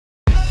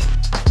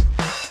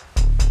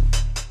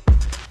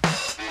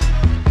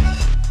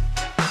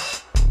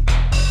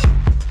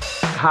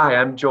Hi,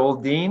 I'm Joel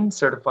Dean,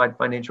 certified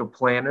financial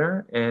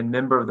planner and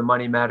member of the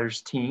Money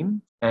Matters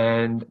team.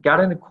 And got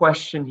in a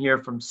question here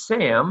from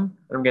Sam.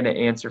 I'm going to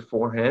answer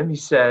for him. He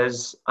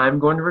says, I'm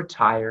going to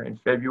retire in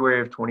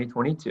February of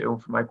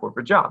 2022 from my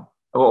corporate job.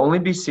 I will only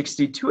be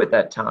 62 at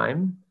that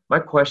time. My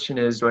question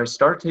is, do I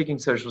start taking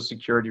Social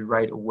Security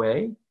right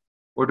away?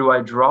 Or do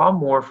I draw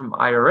more from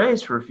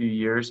IRAs for a few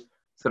years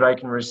so that I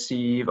can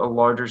receive a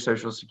larger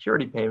Social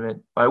Security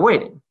payment by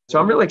waiting? So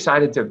I'm really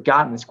excited to have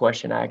gotten this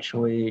question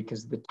actually,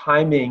 because the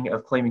timing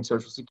of claiming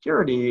Social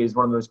Security is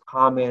one of the most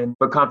common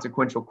but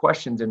consequential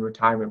questions in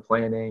retirement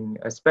planning,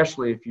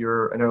 especially if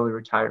you're an early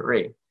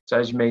retiree. So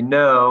as you may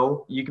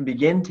know, you can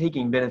begin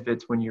taking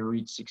benefits when you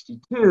reach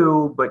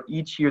 62, but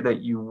each year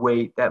that you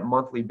wait, that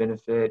monthly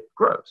benefit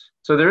grows.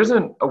 So there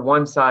isn't a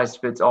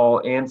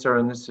one-size-fits-all answer,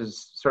 and this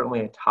is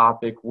certainly a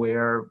topic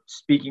where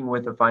speaking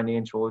with a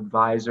financial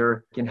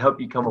advisor can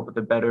help you come up with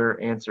a better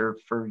answer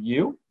for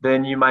you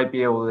than you might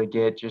be able to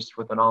get just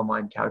with an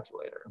online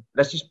calculator.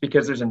 That's just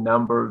because there's a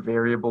number of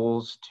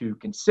variables to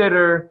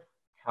consider.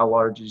 How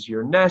large is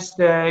your nest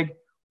egg?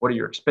 What are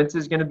your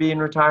expenses going to be in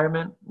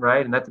retirement,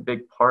 right? And that's a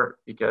big part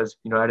because,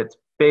 at its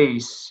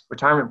base,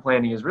 retirement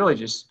planning is really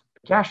just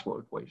a cash flow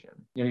equation.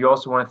 You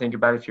also want to think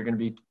about if you're going to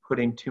be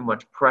putting too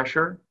much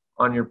pressure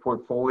on your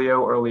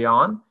portfolio early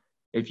on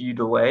if you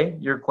delay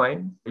your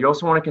claim. You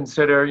also want to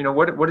consider,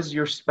 what is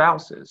your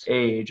spouse's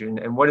age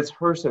and what is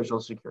her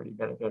Social Security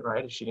benefit,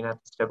 right? Is she going to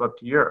have to step up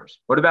to yours?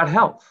 What about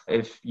health?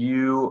 If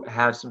you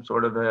have some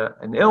sort of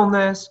an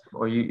illness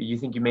or you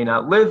think you may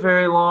not live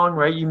very long,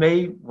 right? You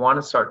may want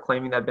to start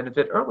claiming that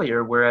benefit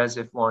earlier. Whereas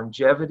if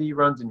longevity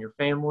runs in your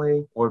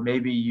family, or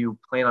maybe you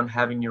plan on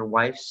having your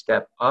wife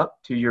step up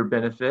to your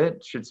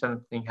benefit, should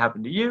something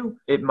happen to you,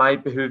 it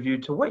might behoove you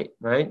to wait,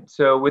 right?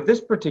 So with this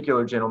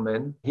particular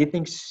gentleman, he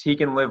thinks he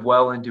can live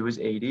well into his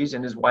 80s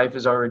and his wife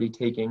is already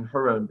taking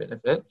her own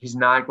benefit. He's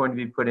not going to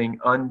be putting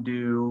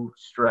undue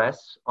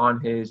stress on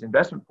his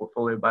investment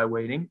portfolio by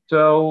waiting.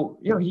 So,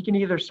 he can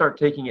either start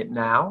taking it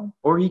now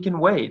or he can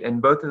wait.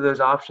 And both of those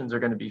options are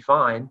going to be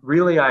fine.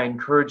 Really, I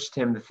encouraged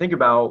him to think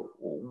about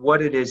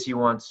what it is he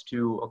wants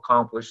to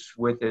accomplish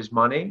with his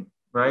money,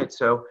 right?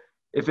 So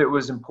if it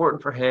was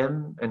important for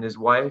him and his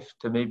wife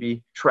to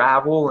maybe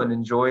travel and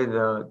enjoy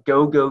the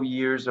go-go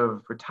years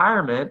of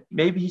retirement,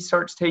 maybe he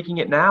starts taking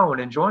it now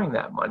and enjoying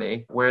that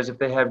money. Whereas if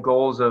they have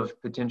goals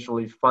of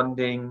potentially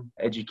funding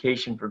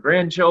education for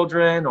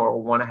grandchildren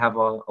or want to have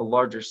a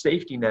larger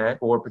safety net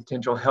for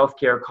potential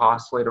healthcare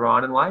costs later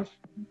on in life,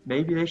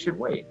 maybe they should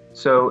wait.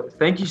 So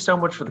thank you so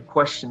much for the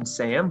question,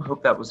 Sam.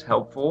 Hope that was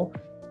helpful.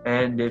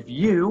 And if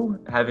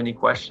you have any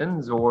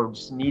questions or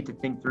just need to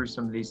think through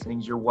some of these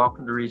things, you're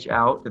welcome to reach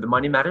out to the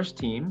Money Matters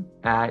team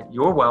at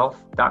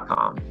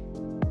yourwealth.com.